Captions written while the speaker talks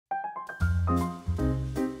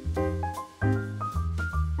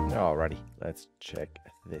Alrighty, let's check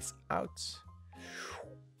this out.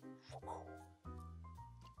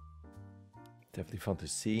 Definitely fun to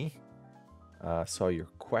see. Saw your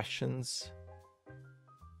questions.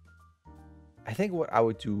 I think what I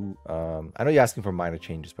would do, I know you're asking for minor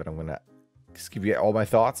changes, but I'm gonna just give you all my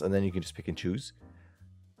thoughts and then you can just pick and choose.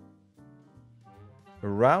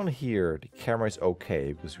 Around here, the camera is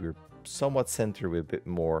okay because we're somewhat centered with a bit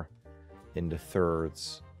more in the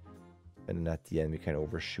thirds. And then at the end, we kind of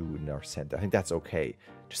overshoot in our center. I think that's okay.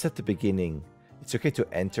 Just at the beginning, it's okay to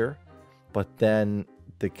enter, but then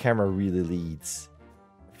the camera really leads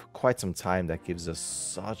for quite some time. That gives us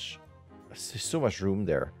so much room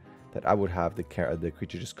there that I would have the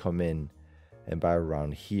creature just come in, and by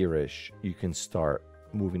around here-ish, you can start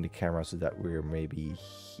moving the camera so that we're maybe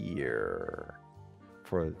here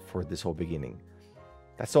for this whole beginning.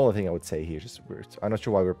 That's the only thing I would say here. Just I'm not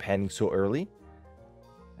sure why we're panning so early.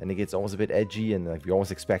 And it gets almost a bit edgy, and like you're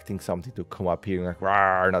almost expecting something to come up here, and like,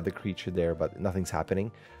 rah, another creature there, but nothing's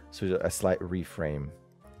happening. So a slight reframe,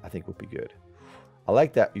 I think, would be good. I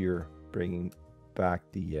like that you're bringing back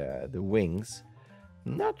the wings.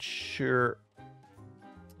 Not sure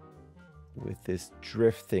with this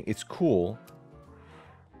drift thing. It's cool.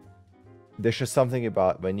 There's just something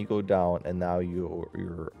about when you go down, and now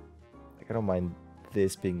you're like, I don't mind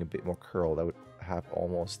this being a bit more curled. I would have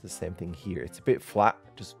almost the same thing here. It's a bit flat,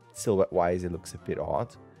 just silhouette wise it looks a bit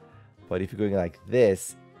odd, but if you're going like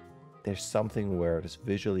this, there's something where just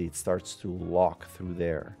visually it starts to lock through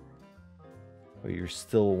there, where you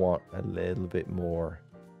still want a little bit more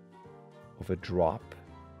of a drop.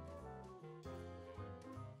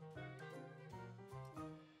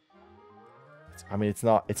 I mean, it's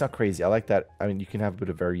not crazy. I like that. I mean, you can have a bit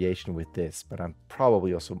of variation with this, but I'm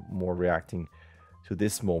probably also more reacting to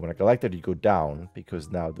this moment. Like, I like that you go down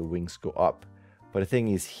because now the wings go up. But the thing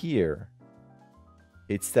is here,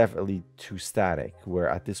 it's definitely too static, where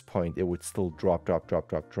at this point it would still drop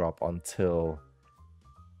until,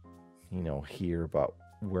 you know, here, about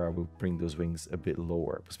where I would bring those wings a bit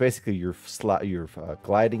lower. Because basically you're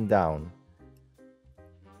gliding down,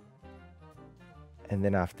 and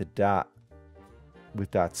then after that,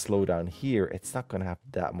 with that slowdown here, it's not going to have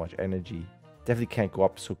that much energy. Definitely can't go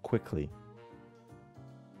up so quickly.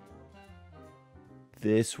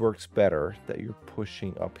 This works better that you're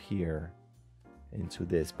pushing up here into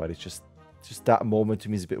this, but it's just that moment to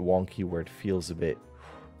me is a bit wonky, where it feels a bit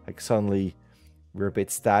like suddenly we're a bit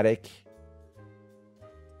static.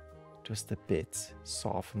 Just a bit.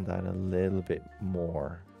 Soften that a little bit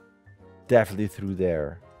more. Definitely through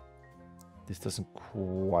there. This doesn't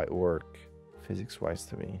quite work physics wise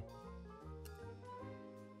to me.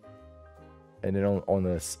 And then on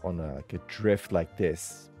like a drift like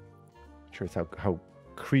this, I'm sure it's how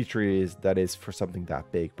creature that is for something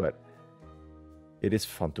that big, but it is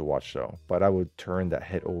fun to watch though. But I would turn that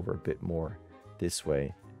head over a bit more this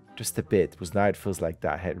way, just a bit, because now it feels like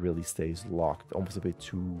that head really stays locked, almost a bit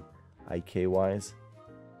too IK wise.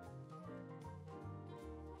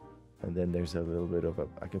 And then there's a little bit of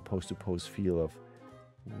like a pose to pose feel of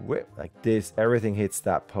whip, like this, everything hits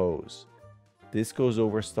that pose. This goes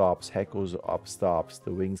over, stops, head goes up, stops, the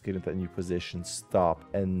wings get into that new position, stop,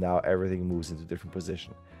 and now everything moves into a different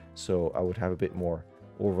position. So I would have a bit more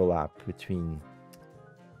overlap between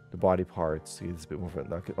the body parts to get this bit more of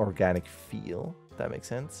like an organic feel, if that makes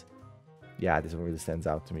sense. Yeah, this one really stands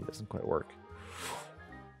out to me. It doesn't quite work.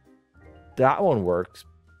 That one works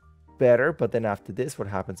better, but then after this, what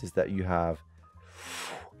happens is that you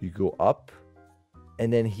go up,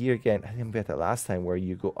 and then here again, I think we had that last time, where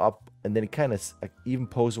you go up, and then it kind of, like, even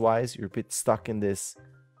pose-wise, you're a bit stuck in this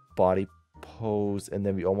body pose, and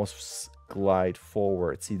then we almost glide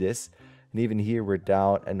forward. See this? And even here, we're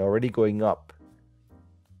down and already going up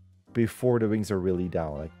before the wings are really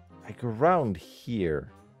down. Like around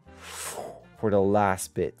here, for the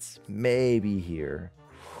last bits, maybe here,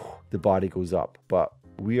 the body goes up, but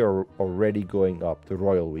we are already going up, the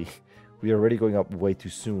royal we are already going up way too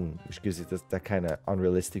soon, which gives it that kind of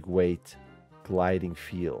unrealistic weight gliding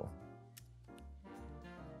feel.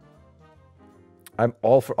 I'm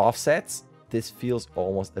all for offsets. This feels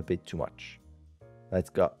almost a bit too much.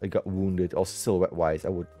 It got wounded. Also, silhouette wise, I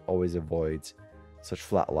would always avoid such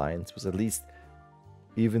flat lines, because at least,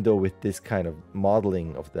 even though with this kind of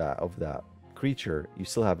modeling of that creature, you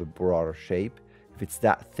still have a broader shape. If it's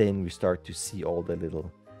that thin, we start to see all the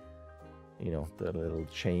little, you know, the little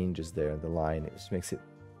changes there in the line. It just makes it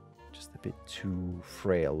just a bit too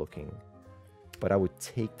frail looking. But I would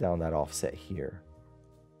take down that offset here.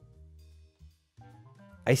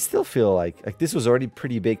 I still feel like this was already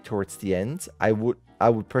pretty big towards the end. I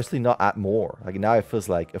would personally not add more. Like, now it feels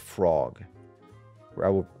like a frog,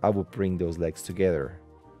 where I will bring those legs together.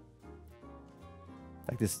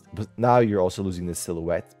 Like this, but now you're also losing the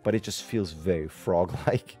silhouette, but it just feels very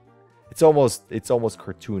frog-like. It's almost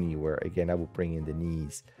cartoony, where again I will bring in the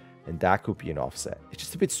knees, and that could be an offset. It's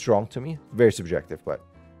just a bit strong to me, very subjective, but.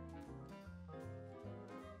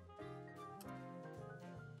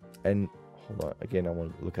 And hold on, again I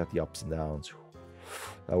want to look at the ups and downs.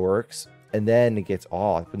 That works, and then it gets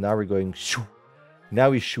odd. But now we're going. Now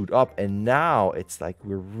we shoot up, and now it's like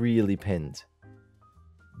we're really pinned.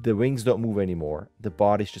 The wings don't move anymore. The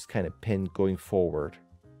body's just kind of pinned going forward.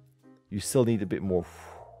 You still need a bit more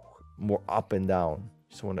up and down.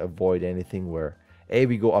 Just want to avoid anything where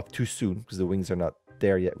we go up too soon because the wings are not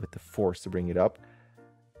there yet with the force to bring it up,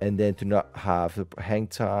 and then to not have the hang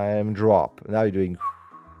time drop. Now you're doing.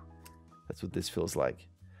 That's what this feels like.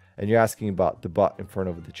 And you're asking about the butt in front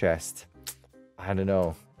of the chest. I don't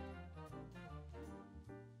know.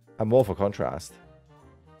 I'm all for contrast.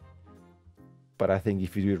 But I think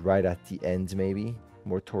if you do it right at the end, maybe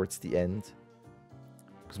more towards the end.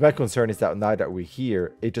 Because my concern is that now that we're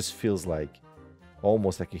here, it just feels like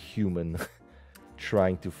almost like a human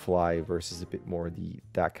trying to fly versus a bit more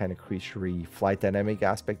that kind of creaturey flight dynamic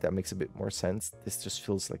aspect that makes a bit more sense. This just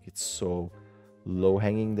feels like it's so low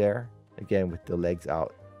hanging there. Again, with the legs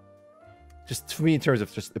out. Just for me, in terms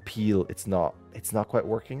of just appeal, it's not quite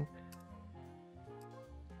working.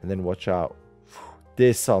 And then watch out.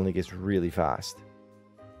 This suddenly gets really fast.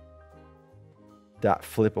 That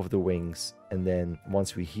flip of the wings, and then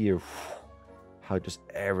once we hear how just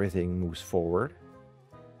everything moves forward.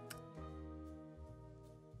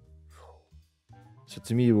 So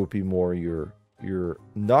to me, it would be more you're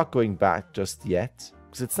not going back just yet,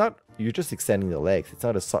 because it's not. You're just extending the legs. It's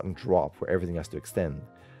not a sudden drop where everything has to extend.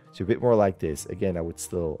 So a bit more like this. Again, I would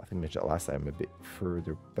still, I think I mentioned that last time, a bit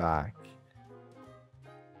further back.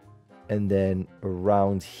 And then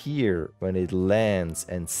around here, when it lands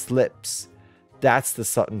and slips, that's the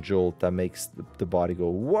sudden jolt that makes the body go,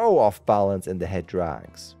 whoa, off balance, and the head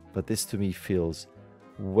drags. But this to me feels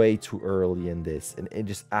way too early in this. And it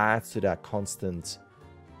just adds to that constant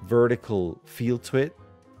vertical feel to it.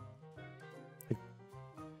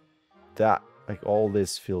 Like all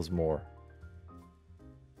this feels more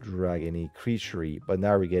dragony, creaturey, but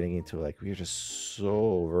now we're getting into like we're just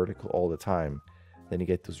so vertical all the time. Then you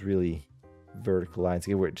get those really vertical lines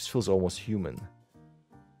again where it just feels almost human.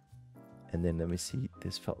 And then let me see,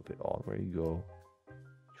 this felt a bit odd where you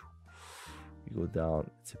go down.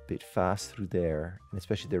 It's a bit fast through there, and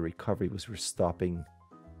especially the recovery was we're stopping.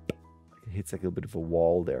 It hits like a little bit of a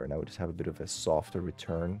wall there, and I would just have a bit of a softer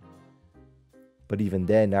return. But even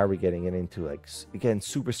then, now we're getting it into like, again,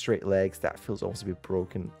 super straight legs. That feels almost a bit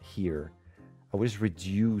broken here. I would just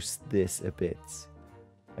reduce this a bit.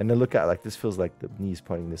 And then look at like, this feels like the knees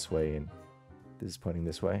pointing this way and this is pointing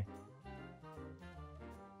this way.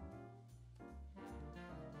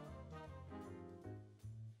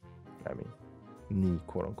 I mean, knee,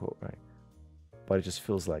 quote unquote, right? But it just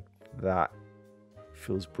feels like that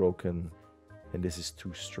feels broken. And this is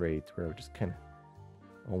too straight, where I just kind of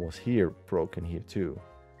almost here broken here too,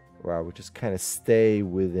 where I would just kind of stay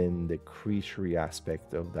within the creaturey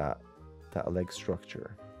aspect of that leg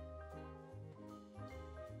structure.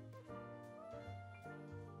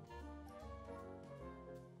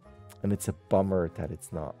 And it's a bummer that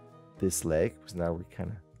it's not this leg, because now we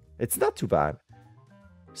kind of, it's not too bad.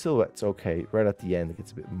 Silhouette's okay. Right at the end it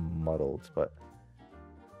gets a bit muddled, but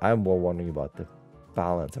I'm more wondering about the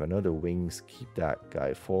balance. I know the wings keep that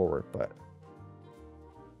guy forward, but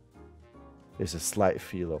there's a slight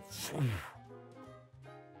feel of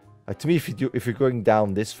to me, if you're going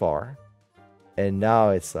down this far, and now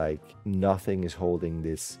it's like nothing is holding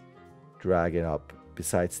this dragon up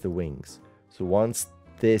besides the wings. So once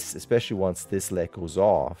this, especially once this leg goes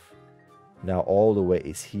off, now all the weight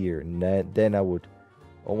is here. And then I would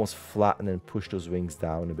almost flatten and push those wings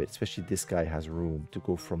down a bit. Especially this guy has room to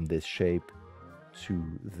go from this shape to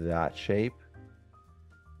that shape,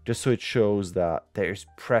 just so it shows that there's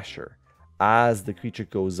pressure. As the creature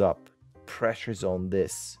goes up, pressure's on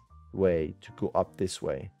this way to go up this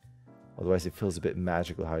way. Otherwise it feels a bit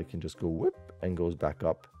magical how it can just go whoop and goes back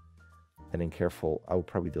up. And then careful, I would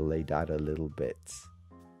probably delay that a little bit.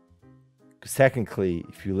 Because technically,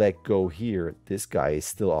 if you let go here, this guy is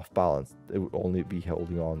still off balance. It would only be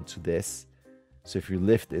holding on to this. So if you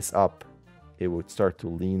lift this up, it would start to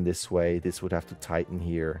lean this way. This would have to tighten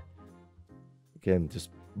here. Again, just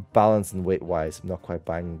balance and weight wise, I'm not quite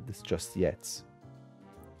buying this just yet.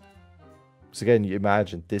 So again, you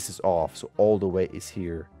imagine this is off, so all the weight is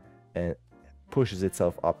here and pushes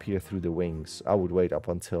itself up here through the wings. I would wait up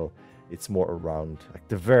until it's more around like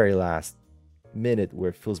the very last minute where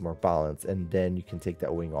it feels more balanced, and then you can take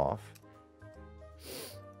that wing off.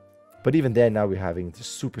 But even then, now we're having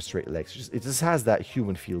just super straight legs. It just has that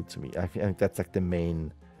human feel to me. I think that's like the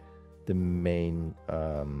main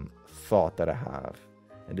thought that I have.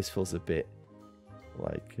 And this feels a bit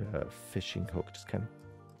like a fishing hook, just kind of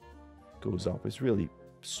goes up. It's really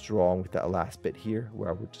strong with that last bit here, where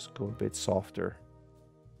I would just go a bit softer.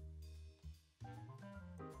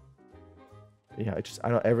 Yeah, I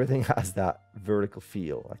know everything has that vertical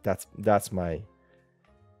feel. Like that's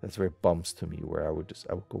where it bumps to me, where I would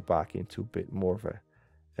go back into a bit more of a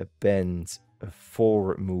bend, a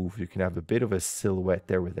forward move. You can have a bit of a silhouette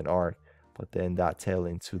there with an arc, but then that tail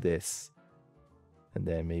into this, and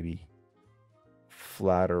then maybe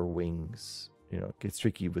flatter wings. You know, it gets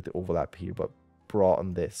tricky with the overlap here, but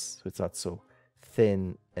broaden this so it's not so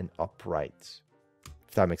thin and upright.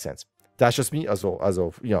 If that makes sense. That's just me, as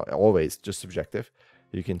of you know, always just subjective.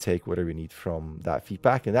 You can take whatever you need from that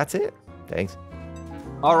feedback, and that's it. Thanks.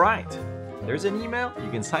 All right. There's an email.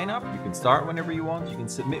 You can sign up. You can start whenever you want. You can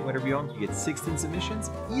submit whenever you want. You get 16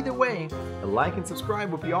 submissions. Either way, a like and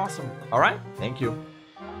subscribe would be awesome. All right. Thank you.